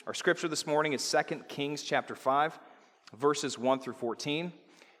Our scripture this morning is 2 Kings chapter 5, verses 1 through 14.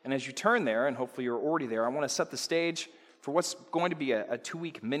 And as you turn there, and hopefully you're already there, I want to set the stage for what's going to be a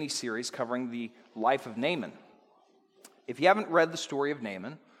 2-week mini-series covering the life of Naaman. If you haven't read the story of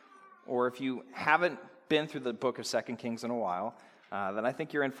Naaman, or if you haven't been through the book of 2 Kings in a while, then I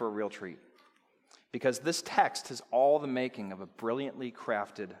think you're in for a real treat. Because this text has all the making of a brilliantly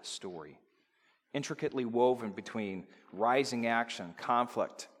crafted story, intricately woven between rising action,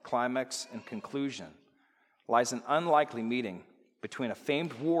 conflict, climax, and conclusion, lies an unlikely meeting between a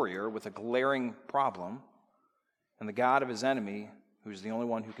famed warrior with a glaring problem and the God of his enemy, who's the only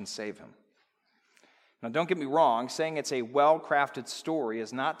one who can save him. Now, don't get me wrong, saying it's a well-crafted story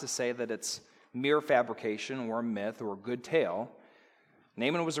is not to say that it's mere fabrication or a myth or a good tale.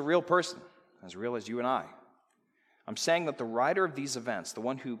 Naaman was a real person, as real as you and I. I'm saying that the writer of these events, the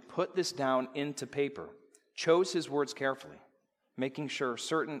one who put this down into paper, chose his words carefully, making sure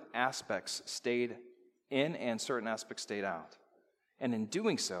certain aspects stayed in and certain aspects stayed out. And in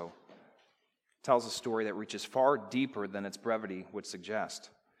doing so, tells a story that reaches far deeper than its brevity would suggest.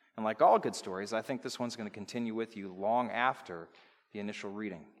 And like all good stories, I think this one's going to continue with you long after the initial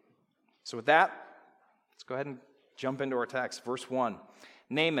reading. So with that, let's go ahead and jump into our text. Verse 1.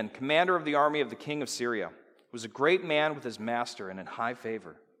 Naaman, commander of the army of the king of Syria, was a great man with his master and in high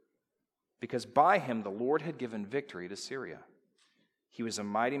favor, because by him the Lord had given victory to Syria. He was a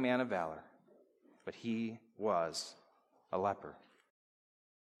mighty man of valor, but he was a leper.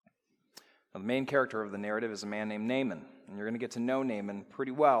 Now, the main character of the narrative is a man named Naaman, and you're going to get to know Naaman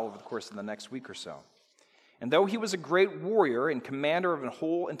pretty well over the course of the next week or so. And though he was a great warrior and commander of a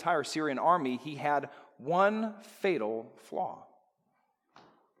whole entire Syrian army, he had one fatal flaw.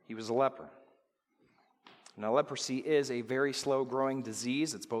 He was a leper. Now, leprosy is a very slow-growing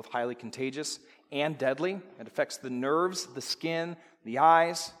disease. It's both highly contagious and deadly. It affects the nerves, the skin, the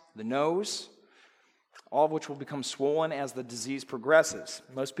eyes, the nose, all of which will become swollen as the disease progresses.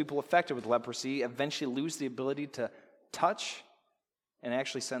 Most people affected with leprosy eventually lose the ability to touch and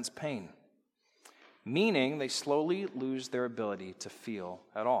actually sense pain, meaning they slowly lose their ability to feel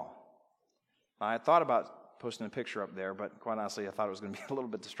at all. Now, I thought about posting a picture up there, but quite honestly, I thought it was going to be a little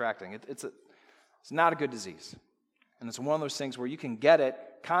bit distracting. It's not a good disease. And it's one of those things where you can get it,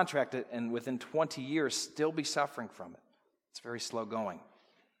 contract it, and within 20 years still be suffering from it. It's very slow going.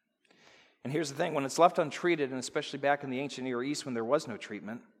 And here's the thing, when it's left untreated, and especially back in the ancient Near East when there was no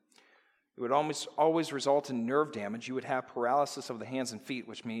treatment, it would almost always result in nerve damage. You would have paralysis of the hands and feet,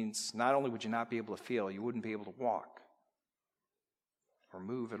 which means not only would you not be able to feel, you wouldn't be able to walk or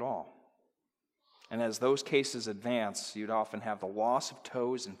move at all. And as those cases advance, you'd often have the loss of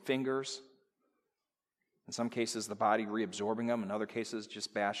toes and fingers. In some cases, the body reabsorbing them. In other cases,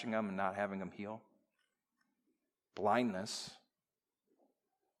 just bashing them and not having them heal. Blindness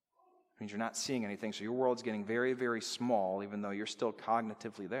means you're not seeing anything, so your world's getting very, very small, even though you're still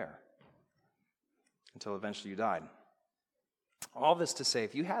cognitively there, until eventually you died. All this to say,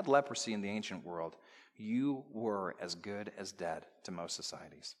 if you had leprosy in the ancient world, you were as good as dead to most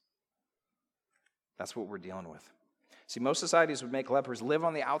societies. That's what we're dealing with. See, most societies would make lepers live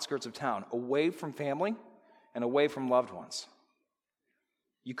on the outskirts of town, away from family and away from loved ones.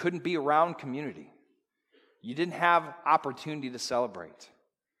 You couldn't be around community. You didn't have opportunity to celebrate.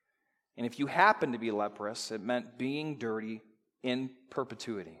 And if you happened to be leprous, it meant being dirty in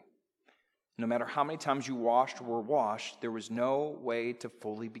perpetuity. No matter how many times you washed or were washed, there was no way to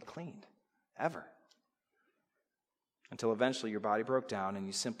fully be cleaned, ever. Until eventually your body broke down and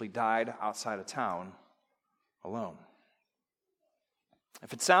you simply died outside of town alone.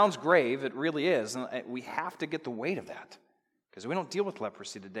 If it sounds grave, it really is. And we have to get the weight of that, because we don't deal with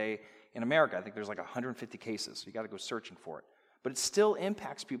leprosy today in America. I think there's like 150 cases, so you got to go searching for it. But it still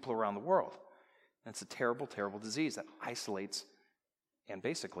impacts people around the world. And it's a terrible, terrible disease that isolates, and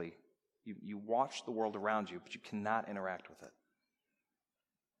basically, you watch the world around you, but you cannot interact with it.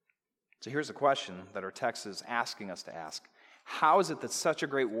 So here's a question that our text is asking us to ask. How is it that such a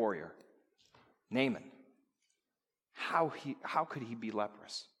great warrior, Naaman, how could he be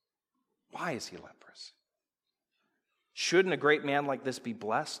leprous? Why is he leprous? Shouldn't a great man like this be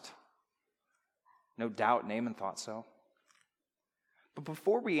blessed? No doubt Naaman thought so. But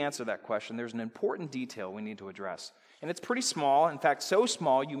before we answer that question, there's an important detail we need to address. And it's pretty small, in fact, so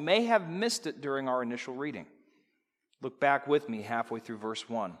small you may have missed it during our initial reading. Look back with me halfway through verse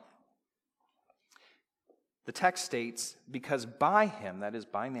 1. The text states, because by him, that is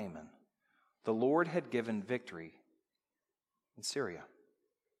by Naaman, the Lord had given victory in Syria.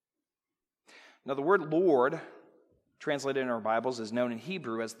 Now the word Lord, translated in our Bibles, is known in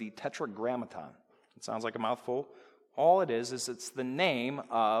Hebrew as the tetragrammaton. It sounds like a mouthful. all it is it's the name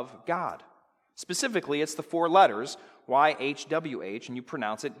of God. Specifically, it's the 4 letters, YHWH, and you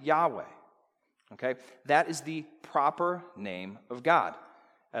pronounce it Yahweh. Okay? That is the proper name of God,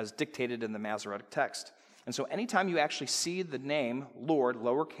 as dictated in the Masoretic text. And so anytime you actually see the name Lord,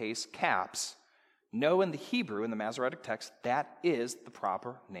 lowercase caps, know in the Hebrew, in the Masoretic text, that is the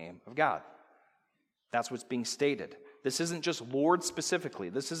proper name of God. That's what's being stated. This isn't just Lord specifically.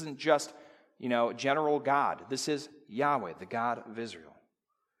 This isn't just, general God. This is Yahweh, the God of Israel.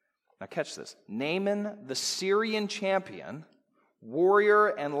 Now catch this. Naaman, the Syrian champion, warrior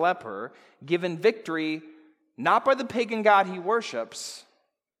and leper, given victory not by the pagan god he worships,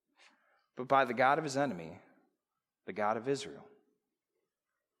 but by the God of his enemy, the God of Israel.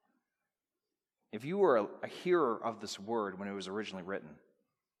 If you were a hearer of this word when it was originally written,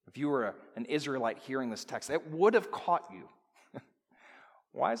 if you were an Israelite hearing this text, it would have caught you.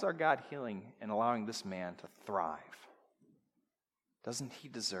 Why is our God healing and allowing this man to thrive? Doesn't he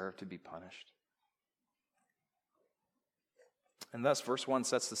deserve to be punished? And thus, verse 1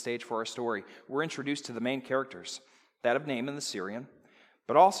 sets the stage for our story. We're introduced to the main characters, that of Naaman the Syrian,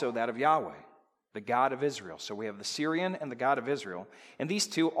 but also that of Yahweh, the God of Israel. So we have the Syrian and the God of Israel. And these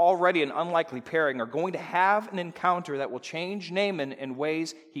two, already an unlikely pairing, are going to have an encounter that will change Naaman in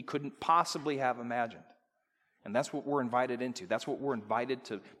ways he couldn't possibly have imagined. And that's what we're invited into. That's what we're invited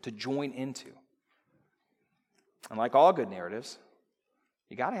to join into. And like all good narratives,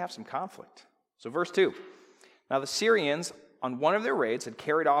 you got to have some conflict. So verse 2. Now the Syrians, on one of their raids, had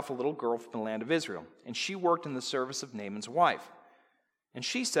carried off a little girl from the land of Israel, and she worked in the service of Naaman's wife. And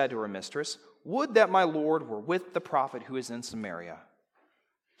she said to her mistress, "Would that my Lord were with the prophet who is in Samaria.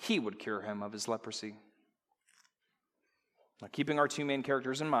 He would cure him of his leprosy." Now, keeping our 2 main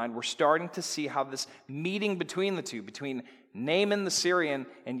characters in mind, we're starting to see how this meeting between the two, between Naaman the Syrian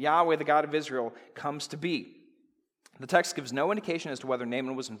and Yahweh the God of Israel, comes to be. The text gives no indication as to whether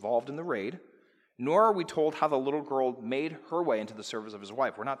Naaman was involved in the raid, nor are we told how the little girl made her way into the service of his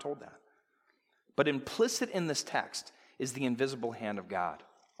wife. We're not told that. But implicit in this text is the invisible hand of God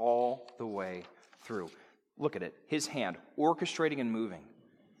all the way through. Look at it. His hand, orchestrating and moving,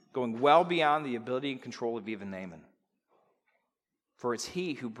 going well beyond the ability and control of even Naaman. For it's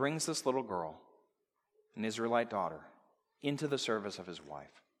he who brings this little girl, an Israelite daughter, into the service of his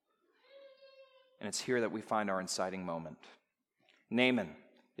wife. And it's here that we find our inciting moment. Naaman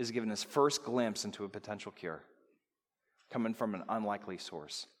is given his first glimpse into a potential cure, coming from an unlikely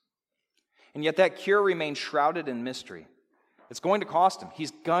source. And yet that cure remains shrouded in mystery. It's going to cost him. He's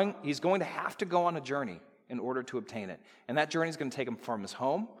going to have to go on a journey in order to obtain it. And that journey is going to take him from his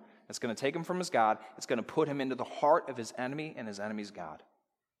home. It's going to take him from his God. It's going to put him into the heart of his enemy and his enemy's God.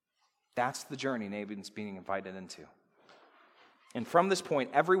 That's the journey Naaman's being invited into. And from this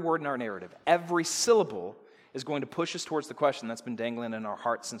point, every word in our narrative, every syllable is going to push us towards the question that's been dangling in our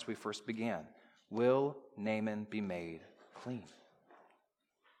hearts since we first began. Will Naaman be made clean?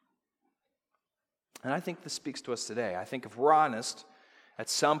 And I think this speaks to us today. I think if we're honest, at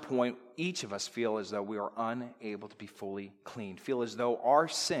some point, each of us feel as though we are unable to be fully clean, feel as though our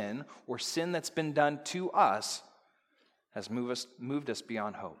sin, or sin that's been done to us, has moved us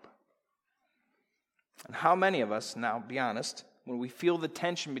beyond hope. And how many of us, now be honest, when we feel the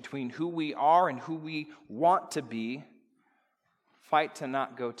tension between who we are and who we want to be, fight to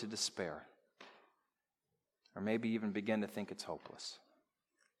not go to despair, or maybe even begin to think it's hopeless?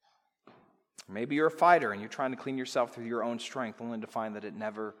 Or maybe you're a fighter and you're trying to clean yourself through your own strength, only to find that it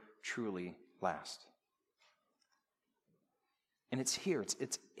never truly lasts. And it's here,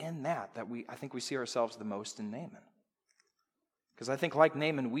 it's in that I think we see ourselves the most in Naaman. Because I think like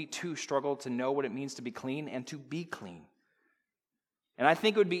Naaman, we too struggle to know what it means to be clean and to be clean. And I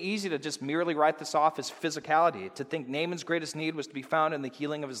think it would be easy to just merely write this off as physicality, to think Naaman's greatest need was to be found in the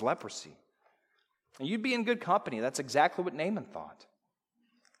healing of his leprosy. And you'd be in good company. That's exactly what Naaman thought.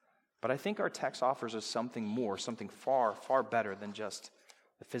 But I think our text offers us something more, something far, far better than just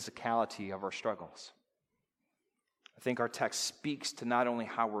the physicality of our struggles. I think our text speaks to not only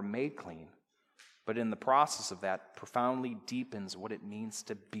how we're made clean, but in the process of that, profoundly deepens what it means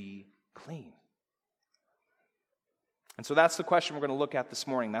to be clean. And so that's the question we're going to look at this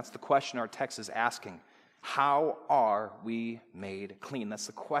morning. That's the question our text is asking. How are we made clean? That's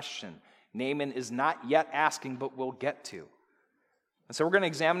the question Naaman is not yet asking, but will get to. And so we're going to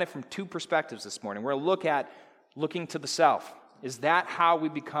examine it from 2 perspectives this morning. We're going to look at looking to the self. Is that how we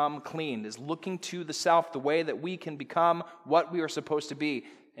become clean? Is looking to the self the way that we can become what we are supposed to be?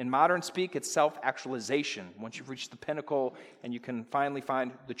 In modern speak, it's self-actualization. Once you've reached the pinnacle and you can finally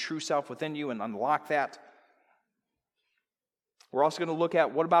find the true self within you and unlock that. We're also going to look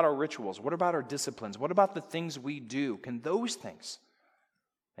at what about our rituals? What about our disciplines? What about the things we do? Can those things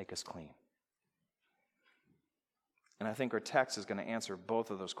make us clean? And I think our text is going to answer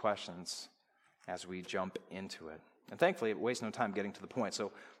both of those questions as we jump into it. And thankfully, it wastes no time getting to the point.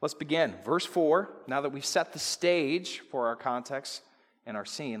 So let's begin. Verse 4, now that we've set the stage for our context and our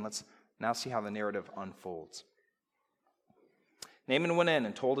scene, let's now see how the narrative unfolds. Naaman went in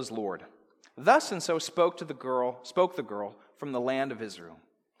and told his lord. Thus and so spoke the girl from the land of Israel.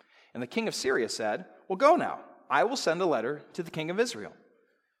 And the king of Syria said, well, go now. I will send a letter to the king of Israel.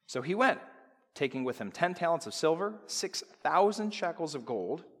 So he went, taking with him 10 talents of silver, 6,000 shekels of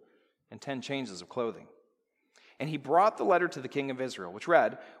gold, and 10 changes of clothing. And he brought the letter to the king of Israel, which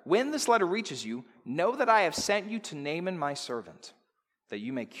read, when this letter reaches you, know that I have sent you to Naaman my servant, that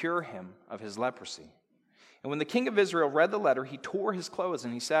you may cure him of his leprosy. And when the king of Israel read the letter, he tore his clothes,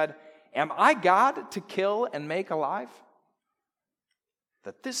 and he said, am I God to kill and make alive?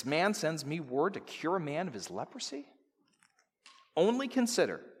 That this man sends me word to cure a man of his leprosy? Only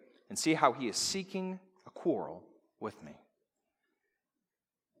consider and see how he is seeking a quarrel with me.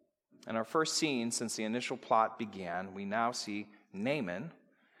 In our first scene, since the initial plot began, we now see Naaman,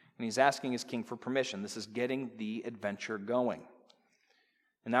 and he's asking his king for permission. This is getting the adventure going.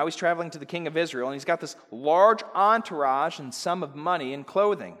 And now he's traveling to the king of Israel, and he's got this large entourage and sum of money and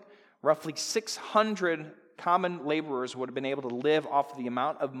clothing. Roughly 600 common laborers would have been able to live off the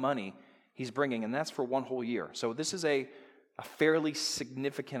amount of money he's bringing, and that's for one whole year. So this is a fairly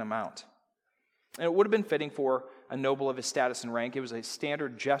significant amount. And it would have been fitting for a noble of his status and rank. It was a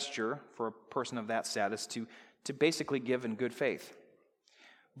standard gesture for a person of that status to basically give in good faith.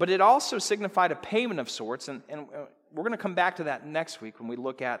 But it also signified a payment of sorts, and we're going to come back to that next week when we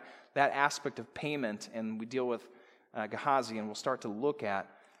look at that aspect of payment, and we deal with Gehazi, and we'll start to look at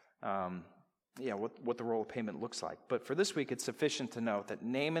what the role of payment looks like. But for this week, it's sufficient to note that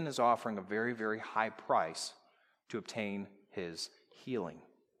Naaman is offering a very, very high price to obtain his healing.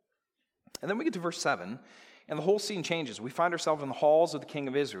 And then we get to verse 7, and the whole scene changes. We find ourselves in the halls of the king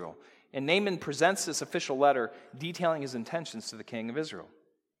of Israel, and Naaman presents this official letter detailing his intentions to the king of Israel.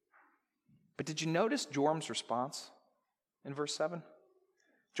 But did you notice Joram's response in verse 7?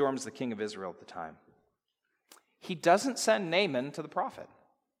 Joram's the king of Israel at the time. He doesn't send Naaman to the prophet.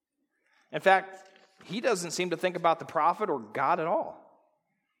 In fact, he doesn't seem to think about the prophet or God at all.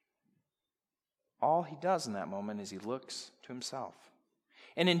 All he does in that moment is he looks to himself.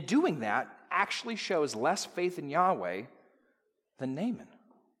 And in doing that, actually shows less faith in Yahweh than Naaman.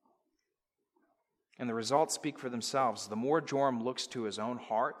 And the results speak for themselves. The more Joram looks to his own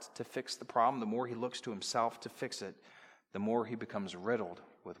heart to fix the problem, the more he looks to himself to fix it, the more he becomes riddled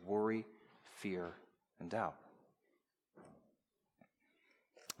with worry, fear, and doubt.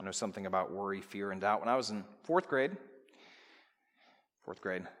 I know something about worry, fear, and doubt. When I was in fourth grade,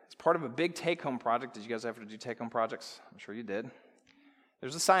 as part of a big take-home project. Did you guys ever do take-home projects? I'm sure you did.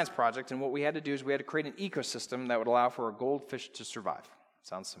 There's a science project, and what we had to do is we had to create an ecosystem that would allow for a goldfish to survive.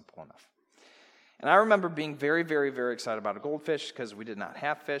 Sounds simple enough. And I remember being very, very, very excited about a goldfish because we did not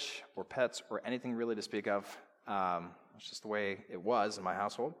have fish or pets or anything really to speak of. It's just the way it was in my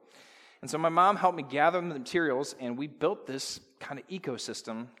household. And so my mom helped me gather the materials, and we built this kind of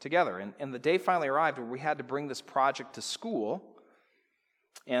ecosystem together. And the day finally arrived where we had to bring this project to school,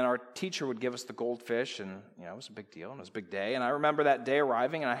 and our teacher would give us the goldfish, and it was a big deal, and it was a big day. And I remember that day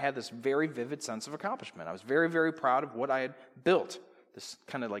arriving, and I had this very vivid sense of accomplishment. I was very, very proud of what I had built, this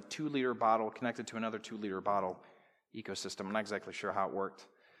kind of like 2-liter bottle connected to another 2-liter bottle ecosystem. I'm not exactly sure how it worked,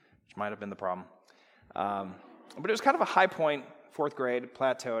 which might have been the problem. But it was kind of a high point, fourth grade,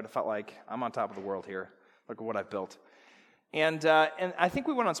 plateaued. I felt like I'm on top of the world here. Look at what I've built. And I think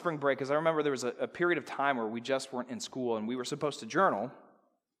we went on spring break, because I remember there was a period of time where we just weren't in school, and we were supposed to journal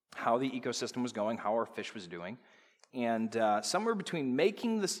how the ecosystem was going, how our fish was doing. And somewhere between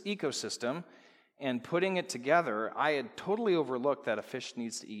making this ecosystem and putting it together, I had totally overlooked that a fish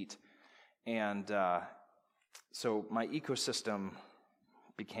needs to eat. And so my ecosystem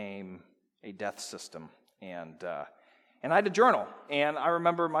became a death system. And I had to journal. And I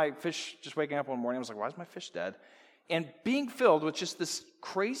remember my fish just waking up one morning. I was like, why is my fish dead? And being filled with just this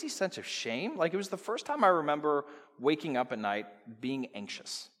crazy sense of shame. Like, it was the first time I remember waking up at night being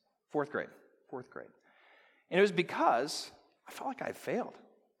anxious. Fourth grade. And it was because I felt like I had failed.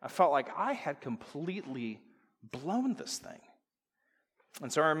 I felt like I had completely blown this thing.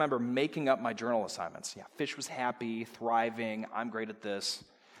 And so I remember making up my journal assignments. Yeah, fish was happy, thriving, I'm great at this.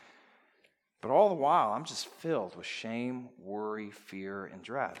 But all the while, I'm just filled with shame, worry, fear, and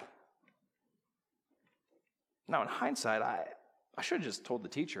dread. Now, in hindsight, I should have just told the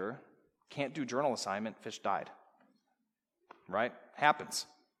teacher, can't do journal assignment, fish died. right? Happens.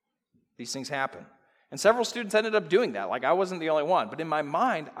 These things happen. And several students ended up doing that. Like, I wasn't the only one. But in my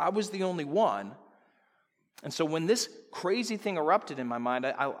mind, I was the only one. And so when this crazy thing erupted in my mind,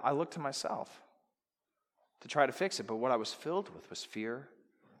 I looked to myself to try to fix it. But what I was filled with was fear,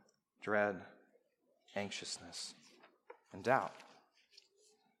 dread, anxiousness, and doubt.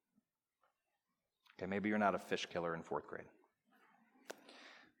 Okay, maybe you're not a fish killer in 4th grade.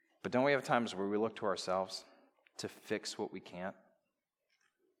 But don't we have times where we look to ourselves to fix what we can't?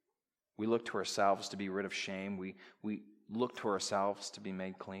 We look to ourselves to be rid of shame. We look to ourselves to be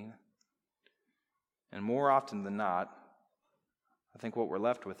made clean. And more often than not, I think what we're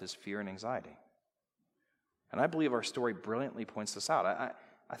left with is fear and anxiety. And I believe our story brilliantly points this out.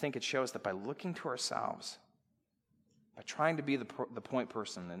 I think it shows that by looking to ourselves, by trying to be the point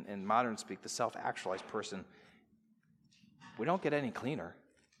person, in modern speak, the self-actualized person, we don't get any cleaner.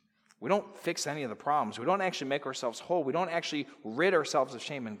 We don't fix any of the problems. We don't actually make ourselves whole. We don't actually rid ourselves of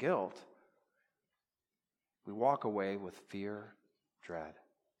shame and guilt. We walk away with fear, dread,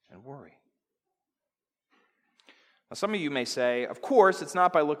 and worry. Now, some of you may say, of course, it's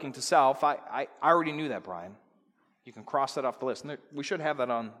not by looking to self. I already knew that, Brian. You can cross that off the list. And we should have that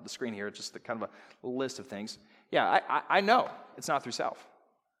on the screen here, just kind of a list of things. Yeah, I know it's not through self.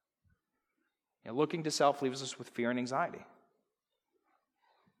 Looking to self leaves us with fear and anxiety.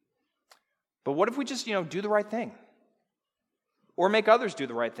 But what if we just, do the right thing? Or make others do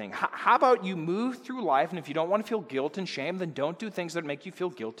the right thing? How about you move through life, and if you don't want to feel guilt and shame, then don't do things that make you feel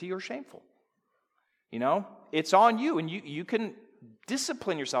guilty or shameful. It's on you, and you can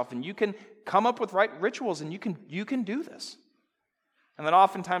discipline yourself, and you can come up with right rituals, and you can do this. And then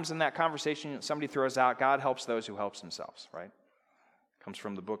oftentimes in that conversation, somebody throws out, God helps those who helps themselves, right? It comes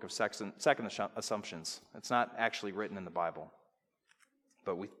from the book of Second Assumptions. It's not actually written in the Bible,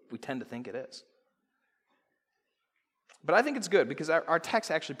 but we tend to think it is. But I think it's good because our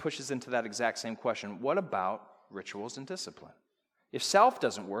text actually pushes into that exact same question. What about rituals and discipline? If self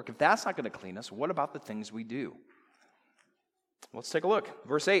doesn't work, if that's not going to clean us, what about the things we do? Let's take a look.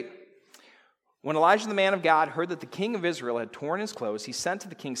 Verse 8. When Elijah the man of God heard that the king of Israel had torn his clothes, he sent to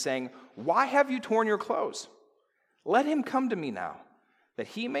the king saying, "Why have you torn your clothes? Let him come to me now, that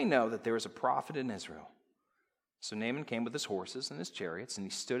he may know that there is a prophet in Israel." So Naaman came with his horses and his chariots, and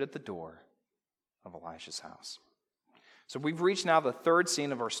he stood at the door of Elisha's house. So we've reached now the third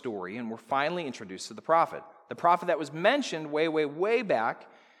scene of our story, and we're finally introduced to the prophet. The prophet that was mentioned way, way, way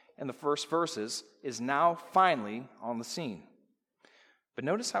back in the first verses is now finally on the scene. But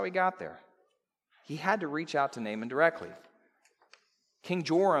notice how he got there. He had to reach out to Naaman directly. King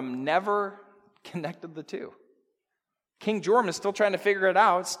Joram never connected the two. King Joram is still trying to figure it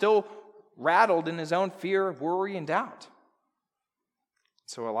out, still rattled in his own fear, worry, and doubt.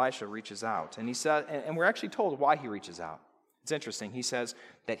 So Elisha reaches out, and he said, and we're actually told why he reaches out. It's interesting. He says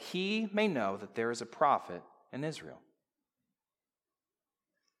that he may know that there is a prophet in Israel.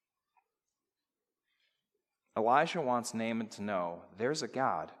 Elijah wants Naaman to know there's a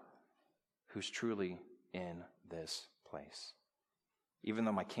God who's truly in this place, even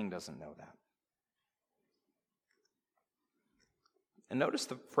though my king doesn't know that. And notice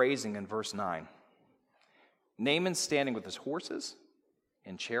the phrasing in verse 9. Naaman's standing with his horses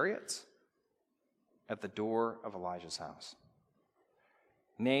and chariots at the door of Elijah's house.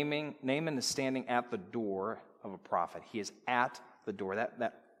 Naaman is standing at the door of a prophet. He is at the door.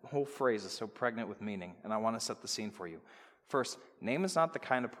 That whole phrase is so pregnant with meaning, and I want to set the scene for you. First, Naaman's not the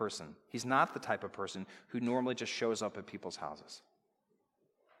kind of person, he's not the type of person who normally just shows up at people's houses.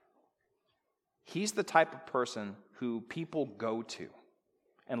 He's the type of person who people go to.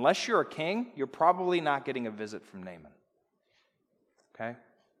 Unless you're a king, you're probably not getting a visit from Naaman. Okay?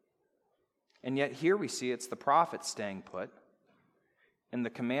 And yet here we see it's the prophet staying put, and the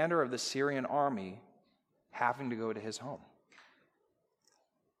commander of the Syrian army having to go to his home.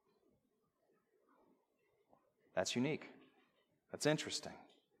 That's unique. That's interesting.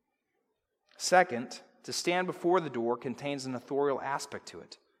 Second, to stand before the door contains an authorial aspect to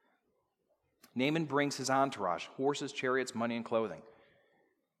it. Naaman brings his entourage, horses, chariots, money, and clothing.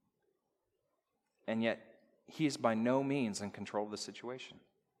 And yet, he is by no means in control of the situation.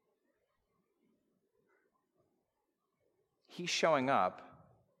 He's showing up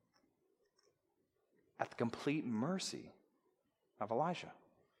at the complete mercy of Elijah.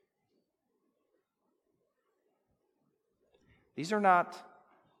 These are not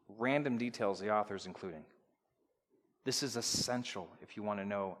random details the author is including. This is essential if you want to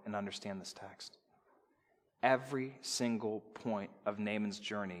know and understand this text. Every single point of Naaman's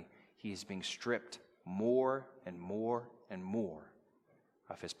journey, he is being stripped more and more and more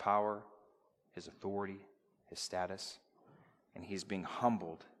of his power, his authority, his status, and he's being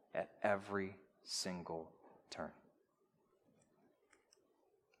humbled at every single turn.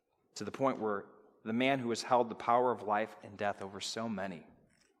 To the point where the man who has held the power of life and death over so many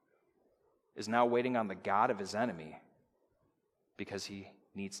is now waiting on the God of his enemy because he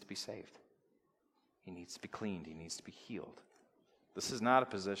needs to be saved. He needs to be cleaned. He needs to be healed. This is not a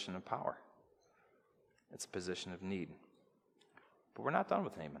position of power. It's a position of need. But we're not done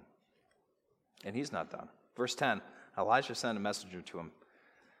with Naaman. And he's not done. Verse 10, Elijah sent a messenger to him.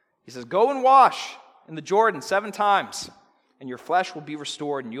 He says, "Go and wash in the Jordan 7 times, and your flesh will be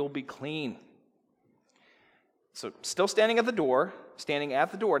restored, and you'll be clean." So still standing at the door,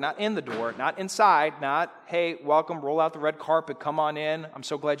 not in the door, not inside, not, "Hey, welcome, roll out the red carpet, come on in, I'm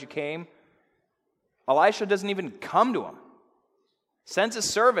so glad you came." Elisha doesn't even come to him. Sends his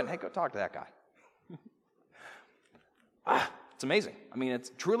servant, "Hey, go talk to that guy." It's amazing. I mean,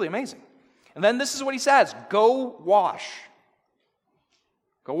 it's truly amazing. And then this is what he says, "Go wash."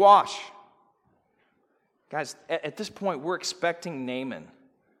 Go wash. Guys, at this point, we're expecting Naaman,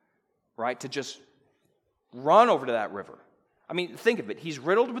 right, to just run over to that river. I mean, think of it. He's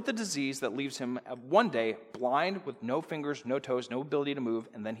riddled with the disease that leaves him one day blind with no fingers, no toes, no ability to move,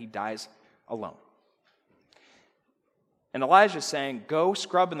 and then he dies alone. And Elijah's saying, "Go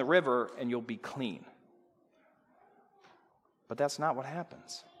scrub in the river and you'll be clean." But that's not what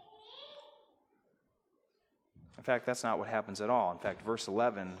happens. In fact, that's not what happens at all. In fact, verse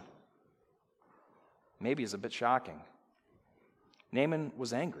 11 maybe is a bit shocking. Naaman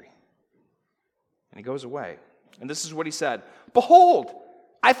was angry, and he goes away. And this is what he said, "Behold,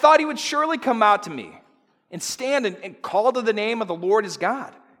 I thought he would surely come out to me and stand and call to the name of the Lord his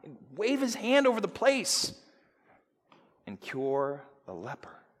God, and wave his hand over the place and cure the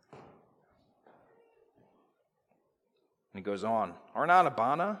leper." And he goes on, "Are not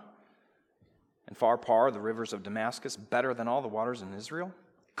Abana and Pharpar, the rivers of Damascus, better than all the waters in Israel?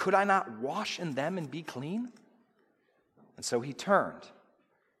 Could I not wash in them and be clean?" And so he turned,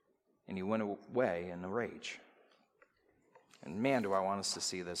 and he went away in a rage. And man, do I want us to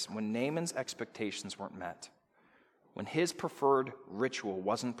see this. When Naaman's expectations weren't met, when his preferred ritual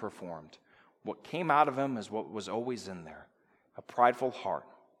wasn't performed, what came out of him is what was always in there, a prideful heart.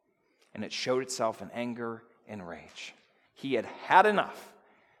 And it showed itself in anger and rage. He had had enough.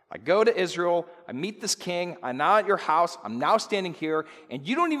 I go to Israel, I meet this king, I'm now at your house, I'm now standing here, and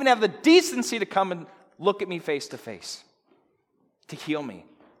you don't even have the decency to come and look at me face to face, to heal me.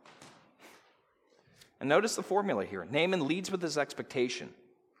 And notice the formula here. Naaman leads with his expectation.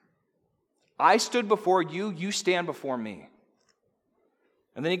 I stood before you, you stand before me.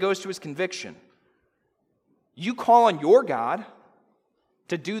 And then he goes to his conviction. You call on your God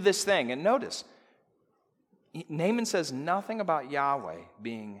to do this thing. And notice, Naaman says nothing about Yahweh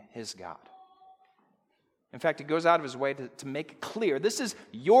being his God. In fact, he goes out of his way to make it clear, this is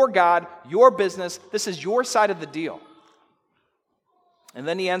your God, your business, this is your side of the deal. And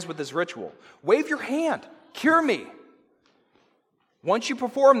then he ends with this ritual. Wave your hand, cure me. Once you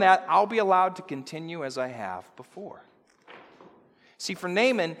perform that, I'll be allowed to continue as I have before. See, for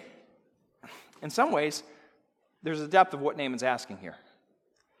Naaman, in some ways, there's a depth of what Naaman's asking here.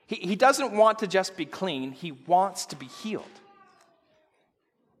 He doesn't want to just be clean, he wants to be healed.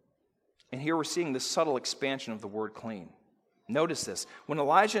 And here we're seeing this subtle expansion of the word clean. Notice this. When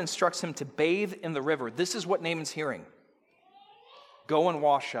Elijah instructs him to bathe in the river, this is what Naaman's hearing. Go and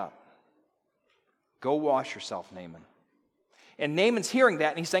wash up. Go wash yourself, Naaman. And Naaman's hearing that,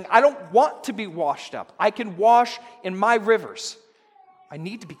 and he's saying, I don't want to be washed up. I can wash in my rivers. I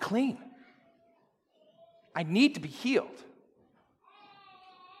need to be clean. I need to be healed.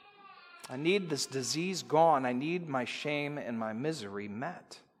 I need this disease gone. I need my shame and my misery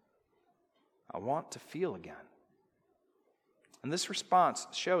met. I want to feel again. And this response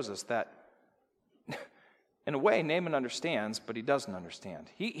shows us that, in a way, Naaman understands, but he doesn't understand.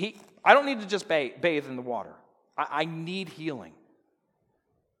 I don't need to just bathe in the water. I need healing.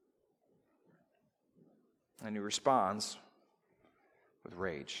 And he responds with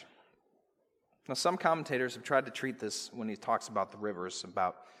rage. Now, some commentators have tried to treat this, when he talks about the rivers,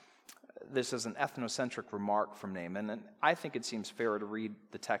 about this as an ethnocentric remark from Naaman, and I think it seems fairer to read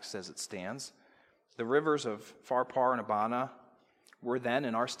the text as it stands. The rivers of Pharpar and Abana were then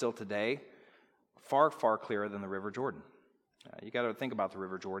and are still today far, far clearer than the River Jordan. You got to think about the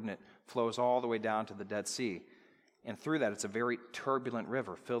River Jordan. It flows all the way down to the Dead Sea. And through that, it's a very turbulent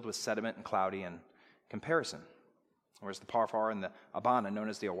river filled with sediment and cloudy in comparison. Whereas the Pharpar and the Abana, known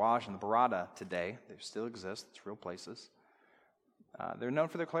as the Awash and the Barada today, they still exist, it's real places, they're known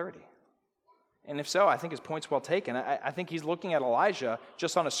for their clarity. And if so, I think his point's well taken. I think he's looking at Elijah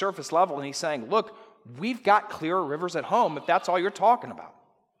just on a surface level, and he's saying, look, we've got clearer rivers at home if that's all you're talking about.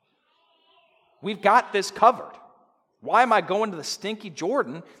 We've got this covered. Why am I going to the stinky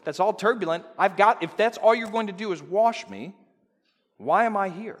Jordan that's all turbulent? If that's all you're going to do is wash me, why am I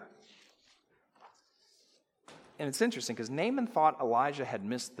here? And it's interesting because Naaman thought Elijah had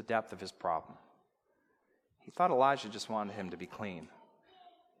missed the depth of his problem. He thought Elijah just wanted him to be clean.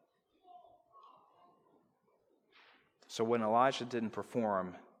 So when Elijah didn't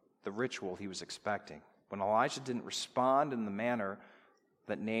perform the ritual he was expecting, when Elijah didn't respond in the manner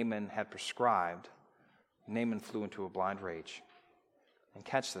that Naaman had prescribed, Naaman flew into a blind rage. And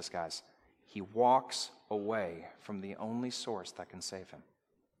catch this, guys. He walks away from the only source that can save him.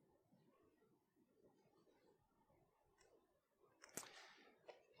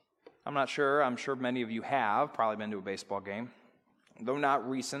 I'm sure many of you have probably been to a baseball game. Though not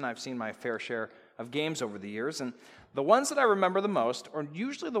recent, I've seen my fair share of games over the years, and the ones that I remember the most are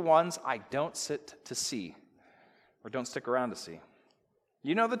usually the ones I don't sit to see, or don't stick around to see.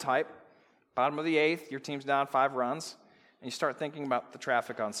 You know the type. Bottom of the eighth, your team's down 5 runs, and you start thinking about the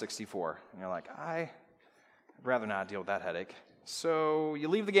traffic on 64. And you're like, I'd rather not deal with that headache. So you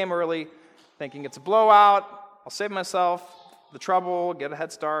leave the game early, thinking it's a blowout, I'll save myself the trouble, get a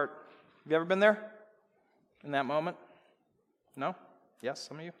head start. Have you ever been there in that moment? No? Yes,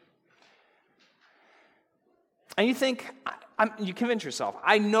 some of you? And you think, you convince yourself,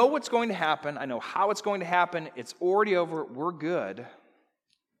 I know what's going to happen, I know how it's going to happen, it's already over, we're good.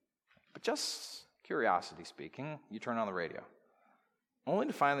 But just curiosity speaking, you turn on the radio, only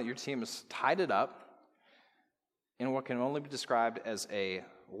to find that your team has tied it up in what can only be described as a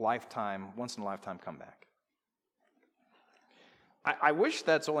once-in-a-lifetime comeback. I wish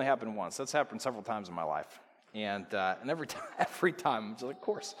that's only happened once. That's happened several times in my life. And every time, I'm just like, of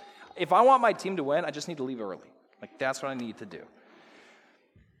course. If I want my team to win, I just need to leave early. Like, that's what I need to do.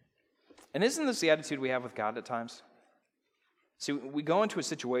 And isn't this the attitude we have with God at times? See, we go into a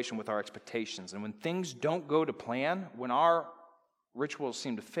situation with our expectations, and when things don't go to plan, when our rituals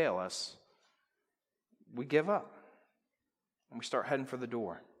seem to fail us, we give up, and we start heading for the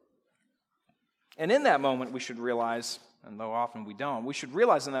door. And in that moment, we should realize, and though often we don't, we should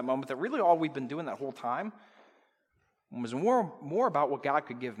realize in that moment that really all we've been doing that whole time was more about what God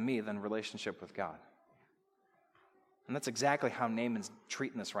could give me than relationship with God. And that's exactly how Naaman's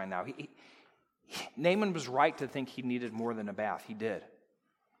treating this right now. Naaman was right to think he needed more than a bath. He did.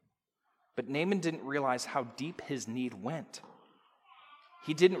 But Naaman didn't realize how deep his need went.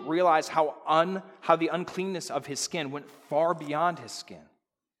 He didn't realize how the uncleanness of his skin went far beyond his skin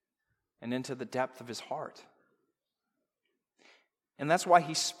and into the depth of his heart. And that's why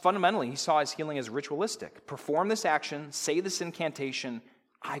he saw his healing as ritualistic. Perform this action, say this incantation,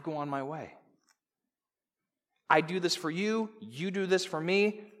 I go on my way. I do this for you, you do this for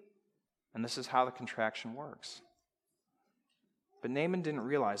me, and this is how the contraction works. But Naaman didn't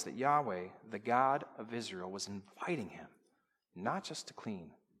realize that Yahweh, the God of Israel, was inviting him not just to clean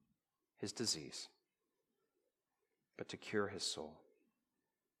his disease, but to cure his soul.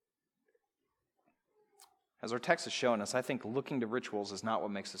 As our text has shown us, I think looking to rituals is not what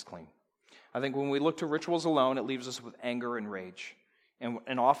makes us clean. I think when we look to rituals alone, it leaves us with anger and rage.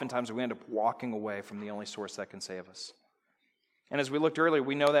 And oftentimes we end up walking away from the only source that can save us. And as we looked earlier,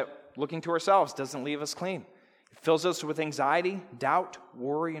 we know that looking to ourselves doesn't leave us clean. It fills us with anxiety, doubt,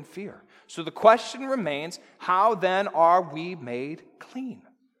 worry, and fear. So the question remains, how then are we made clean?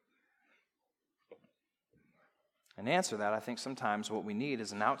 And to answer that, I think sometimes what we need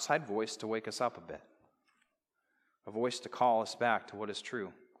is an outside voice to wake us up a bit. A voice to call us back to what is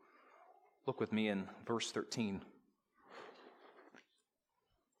true. Look with me in verse 13.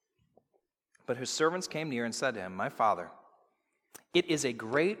 But his servants came near and said to him, My father, it is a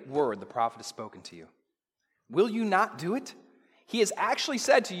great word the prophet has spoken to you. Will you not do it? He has actually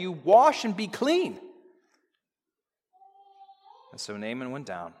said to you, Wash and be clean. And so Naaman went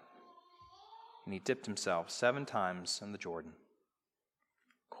down, and he dipped himself 7 times in the Jordan,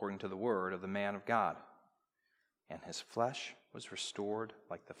 according to the word of the man of God. And his flesh was restored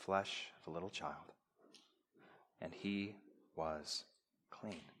like the flesh of a little child, and he was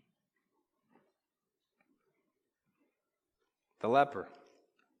clean. The leper,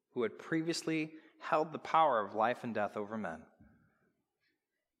 who had previously held the power of life and death over men,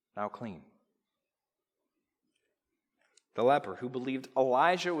 now clean. The leper, who believed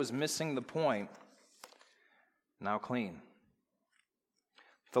Elijah was missing the point, now clean.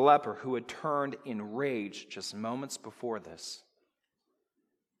 The leper, who had turned in rage just moments before this,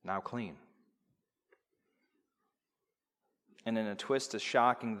 now clean. And in a twist as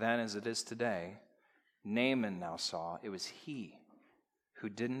shocking then as it is today, Naaman now saw it was he who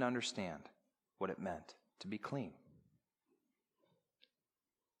didn't understand what it meant to be clean.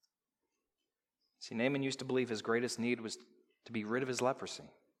 See, Naaman used to believe his greatest need was to be rid of his leprosy.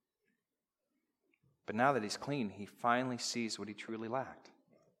 But now that he's clean, he finally sees what he truly lacked: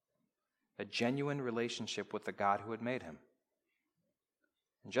 a genuine relationship with the God who had made him.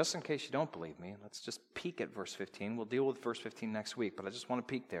 And just in case you don't believe me, let's just peek at verse 15. We'll deal with verse 15 next week, but I just want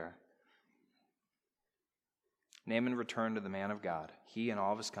to peek there. Naaman returned to the man of God, he and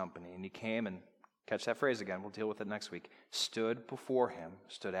all of his company, and he came and, catch that phrase again, we'll deal with it next week, stood before him,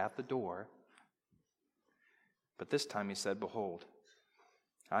 stood at the door. But this time he said, "Behold,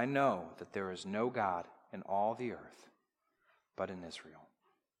 I know that there is no God in all the earth but in Israel."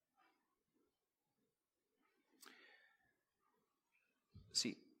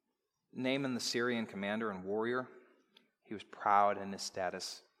 See, Naaman, the Syrian commander and warrior, he was proud in his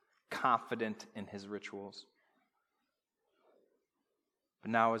status, confident in his rituals. But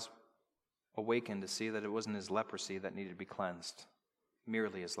now is awakened to see that it wasn't his leprosy that needed to be cleansed,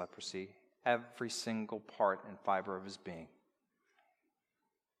 merely his leprosy, every single part and fiber of his being.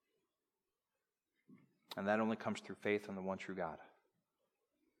 And that only comes through faith in the one true God.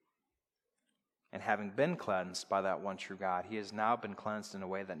 And having been cleansed by that one true God, he has now been cleansed in a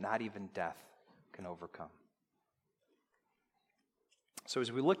way that not even death can overcome. So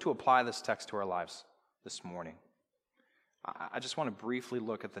as we look to apply this text to our lives this morning, I just want to briefly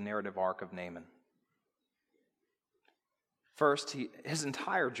look at the narrative arc of Naaman. First, his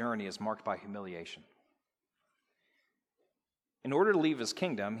entire journey is marked by humiliation. In order to leave his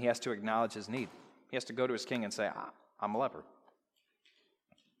kingdom, he has to acknowledge his need. He has to go to his king and say, "I'm a leper."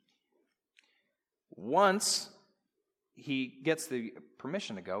 Once he gets the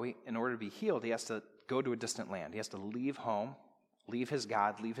permission to go, in order to be healed, he has to go to a distant land. He has to leave home, leave his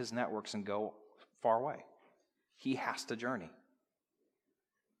God, leave his networks, and go far away. He has to journey.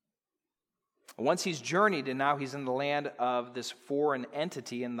 Once he's journeyed and now he's in the land of this foreign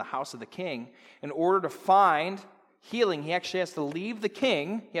entity in the house of the king, in order to find healing, he actually has to leave the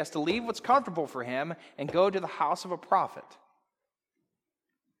king, he has to leave what's comfortable for him and go to the house of a prophet.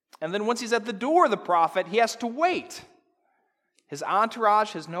 And then once he's at the door of the prophet, he has to wait. His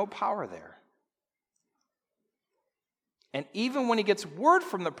entourage has no power there. And even when he gets word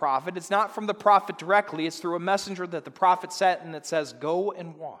from the prophet, it's not from the prophet directly, it's through a messenger that the prophet sent, and it says, "Go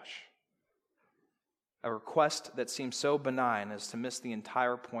and wash." A request that seems so benign as to miss the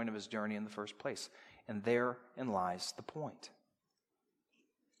entire point of his journey in the first place. And therein lies the point.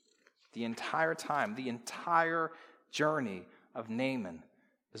 The entire time, the entire journey of Naaman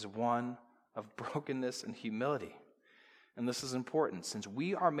is one of brokenness and humility. And this is important, since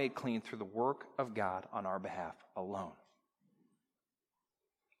we are made clean through the work of God on our behalf alone.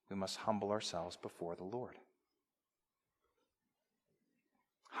 We must humble ourselves before the Lord.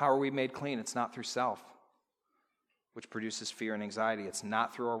 How are we made clean? It's not through self, which produces fear and anxiety. It's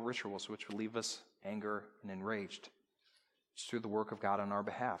not through our rituals, which will leave us angry and enraged. It's through the work of God on our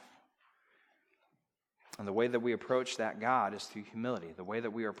behalf. And the way that we approach that God is through humility. The way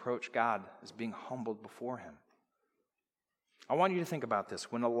that we approach God is being humbled before him. I want you to think about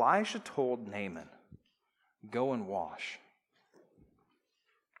this. When Elijah told Naaman, "Go and wash,"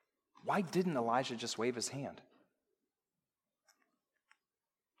 why didn't Elijah just wave his hand?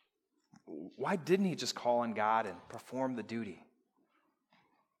 Why didn't he just call on God and perform the duty?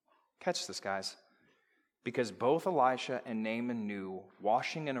 Catch this, guys. Because both Elisha and Naaman knew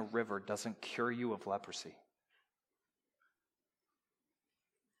washing in a river doesn't cure you of leprosy.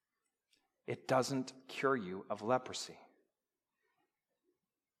 It doesn't cure you of leprosy.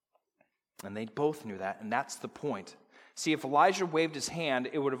 And they both knew that, and that's the point. See, if Elijah waved his hand,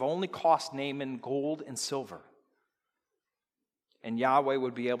 it would have only cost Naaman gold and silver. And Yahweh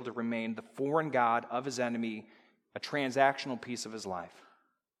would be able to remain the foreign god of his enemy, a transactional piece of his life.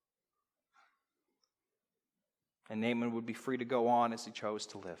 And Naaman would be free to go on as he chose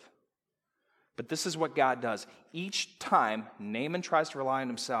to live. But this is what God does. Each time Naaman tries to rely on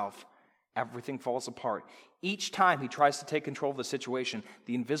himself, everything falls apart. Each time he tries to take control of the situation,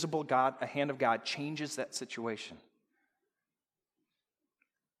 the invisible God, a hand of God, changes that situation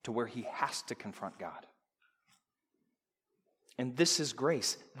to where he has to confront God. And this is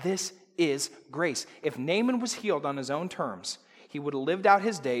grace. This is grace. If Naaman was healed on his own terms, he would have lived out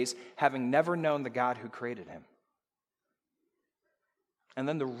his days having never known the God who created him. And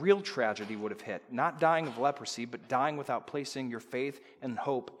then the real tragedy would have hit, not dying of leprosy, but dying without placing your faith and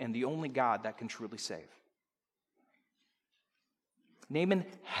hope in the only God that can truly save. Naaman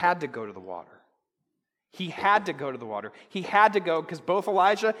had to go to the water. He had to go to the water. He had to go because both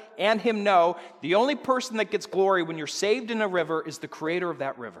Elijah and him know the only person that gets glory when you're saved in a river is the creator of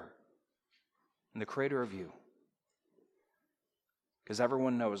that river. and the creator of you. Because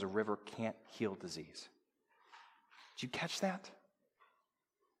everyone knows a river can't heal disease. Did you catch that?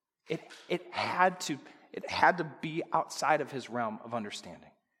 It had to be outside of his realm of understanding.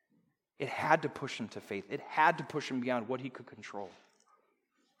 It had to push him to faith. It had to push him beyond what he could control.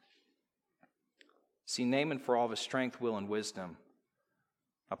 See, Naaman, for all of his strength, will, and wisdom,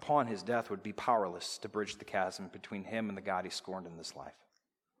 upon his death would be powerless to bridge the chasm between him and the God he scorned in this life.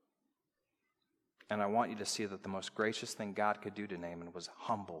 And I want you to see that the most gracious thing God could do to Naaman was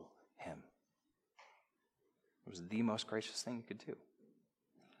humble him. It was the most gracious thing he could do.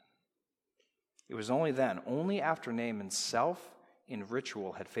 It was only then, only after Naaman's self in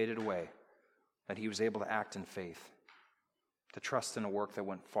ritual had faded away, that he was able to act in faith, to trust in a work that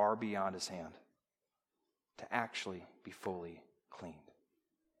went far beyond his hand, to actually be fully cleaned.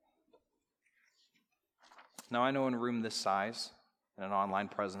 Now, I know in a room this size and an online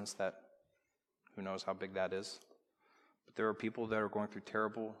presence that who knows how big that is, but there are people that are going through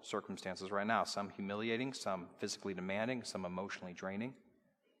terrible circumstances right now, some humiliating, some physically demanding, some emotionally draining.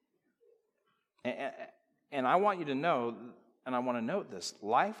 And I want you to know, and I want to note this,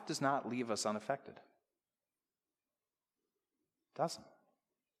 life does not leave us unaffected. It doesn't.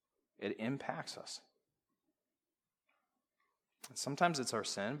 It impacts us. And sometimes it's our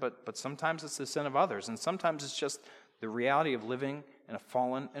sin, but sometimes it's the sin of others, and sometimes it's just the reality of living in a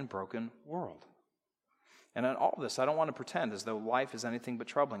fallen and broken world. And in all this, I don't want to pretend as though life is anything but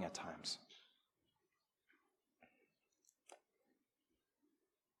troubling at times.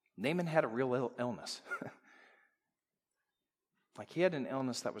 Naaman had a real illness. Like he had an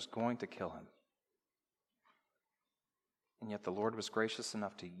illness that was going to kill him. And yet the Lord was gracious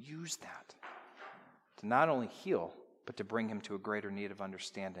enough to use that to not only heal, but to bring him to a greater need of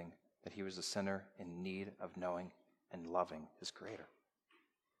understanding that he was a sinner in need of knowing and loving his Creator.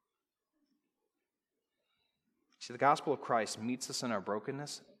 See, the gospel of Christ meets us in our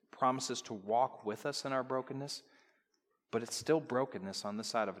brokenness, promises to walk with us in our brokenness, but it's still brokenness on this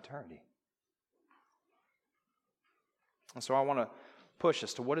side of eternity. And so I want to push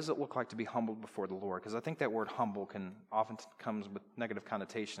us to what does it look like to be humbled before the Lord? Because I think that word humble can often comes with negative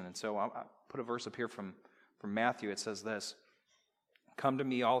connotation. And so I put a verse up here from Matthew. It says this, "Come to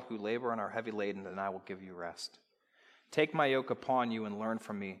me, all who labor and are heavy laden, and I will give you rest. Take my yoke upon you and learn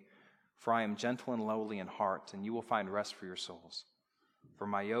from me, for I am gentle and lowly in heart, and you will find rest for your souls. For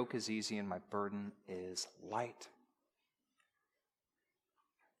my yoke is easy and my burden is light."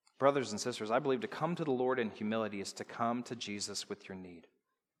 Brothers and sisters, I believe to come to the Lord in humility is to come to Jesus with your need.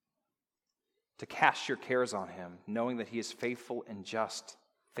 To cast your cares on him, knowing that he is faithful and just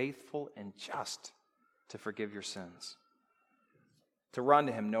to forgive your sins. To run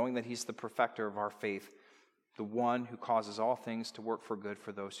to him, knowing that he's the perfecter of our faith, the one who causes all things to work for good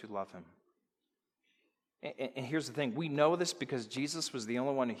for those who love him. And here's the thing, we know this because Jesus was the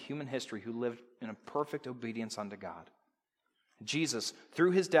only one in human history who lived in a perfect obedience unto God. Jesus, through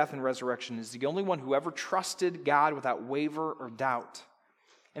his death and resurrection, is the only one who ever trusted God without waver or doubt.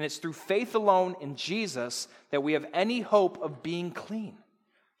 And it's through faith alone in Jesus that we have any hope of being clean,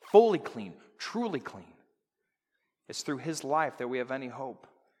 fully clean, truly clean. It's through his life that we have any hope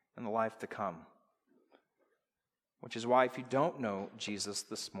in the life to come. Which is why if you don't know Jesus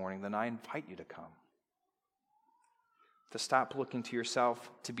this morning, then I invite you to come. To stop looking to yourself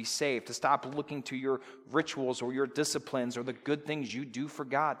to be saved, to stop looking to your rituals or your disciplines or the good things you do for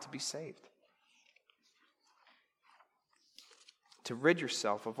God to be saved. To rid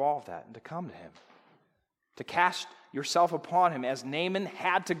yourself of all of that and to come to him. To cast yourself upon him as Naaman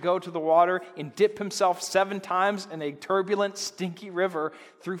had to go to the water and dip himself 7 times in a turbulent, stinky river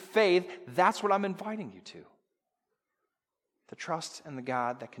through faith. That's what I'm inviting you to. To trust in the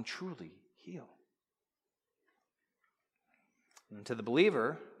God that can truly heal. And to the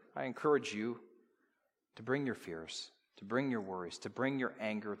believer, I encourage you to bring your fears, to bring your worries, to bring your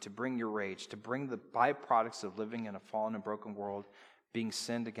anger, to bring your rage, to bring the byproducts of living in a fallen and broken world, being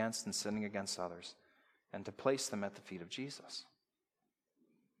sinned against and sinning against others, and to place them at the feet of Jesus.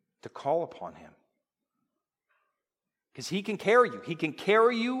 To call upon him. Because he can carry you. He can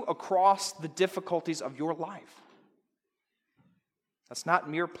carry you across the difficulties of your life. That's not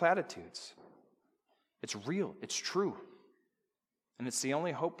mere platitudes. It's real. It's true. And it's the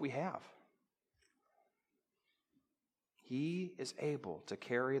only hope we have. He is able to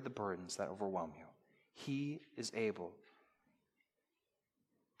carry the burdens that overwhelm you. He is able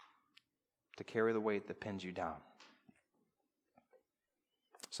to carry the weight that pins you down.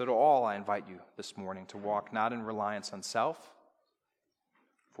 So to all, I invite you this morning to walk not in reliance on self,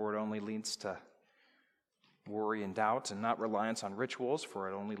 for it only leads to worry and doubt, and not reliance on rituals, for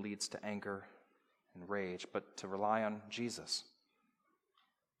it only leads to anger and rage, but to rely on Jesus.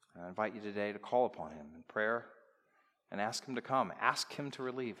 And I invite you today to call upon him in prayer and ask him to come. Ask him to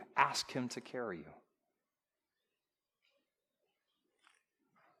relieve. Ask him to carry you.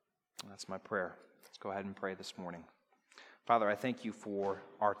 That's my prayer. Let's go ahead and pray this morning. Father, I thank you for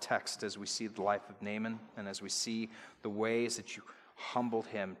our text as we see the life of Naaman and as we see the ways that you humbled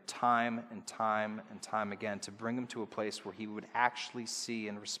him time and time and time again to bring him to a place where he would actually see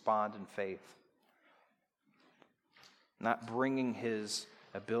and respond in faith. Not bringing his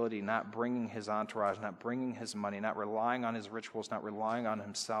ability, not bringing his entourage, not bringing his money, not relying on his rituals, not relying on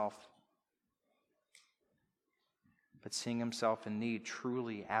himself, but seeing himself in need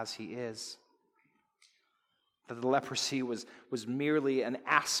truly as he is. That the leprosy was merely an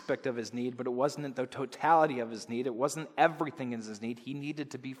aspect of his need, but it wasn't the totality of his need. It wasn't everything in his need. He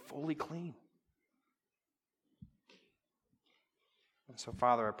needed to be fully clean. And so,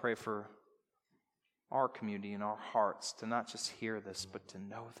 Father, I pray for our community and our hearts to not just hear this, but to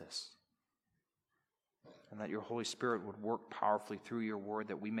know this. And that your Holy Spirit would work powerfully through your word,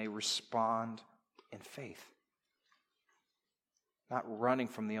 that we may respond in faith. Not running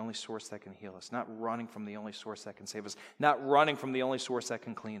from the only source that can heal us. Not running from the only source that can save us. Not running from the only source that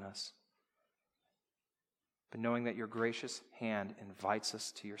can clean us. But knowing that your gracious hand invites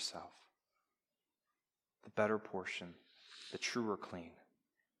us to yourself. The better portion. The truer clean.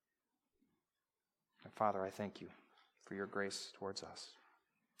 And Father, I thank you for your grace towards us.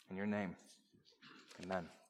 In your name, amen.